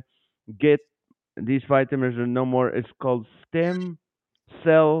wanna get these vitamins or no more, it's called Stem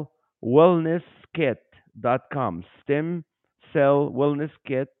Cell Wellness Kit.com. Stem Cell Wellness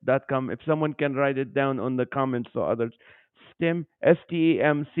Kit.com. If someone can write it down on the comments so others, STEM,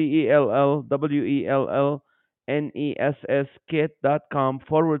 STEMCELLWELLNESS kit.com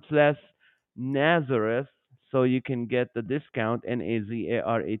 /Nazareth, so you can get the discount,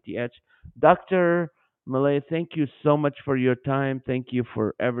 NAZARATH. Dr. Malay, thank you so much for your time. Thank you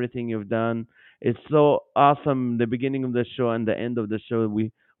for everything you've done. It's so awesome. The beginning of the show and the end of the show,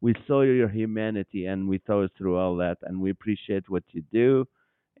 we saw your humanity and we thought through all that, and we appreciate what you do.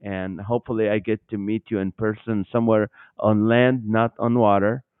 And hopefully, I get to meet you in person somewhere on land, not on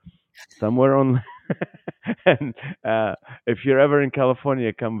water, somewhere on. And if you're ever in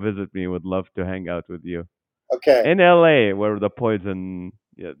California, come visit me. Would love to hang out with you Okay. in LA, where the poison,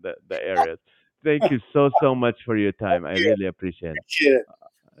 yeah, the areas. Thank you so much for your Thank time. I you. really appreciate it. Appreciate it.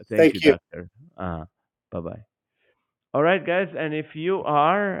 Thank you, Thank you. doctor. Bye bye. All right, guys, and if you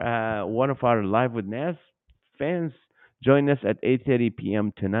are one of our Live with Nas fans, join us at 8:30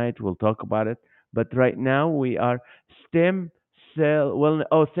 p.m. tonight. We'll talk about it. But right now we are stem cell. Well,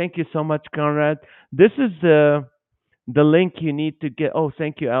 oh, thank you so much, Conrad. This is the link you need to get. Oh,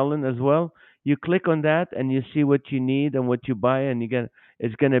 thank you, Alan, as well. You click on that and you see what you need and what you buy, and you get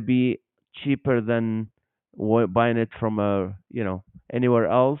it's gonna be cheaper than buying it from anywhere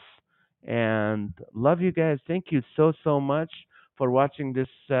else. And love you guys. Thank you so much for watching this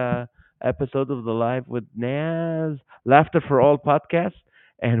episode of the Live with Naz Laughter for All podcast,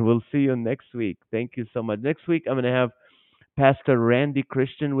 and we'll see you next week. Thank you so much. Next week I'm gonna have Pastor Randy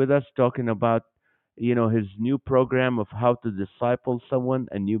Christian with us talking about his new program of how to disciple someone,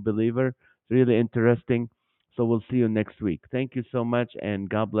 a new believer. Really interesting. So we'll see you next week. Thank you so much, and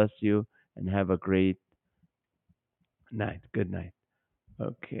God bless you, and have a great night. Good night.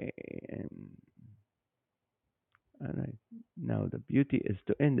 Okay, and all right. Now the beauty is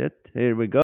to end it. Here we go.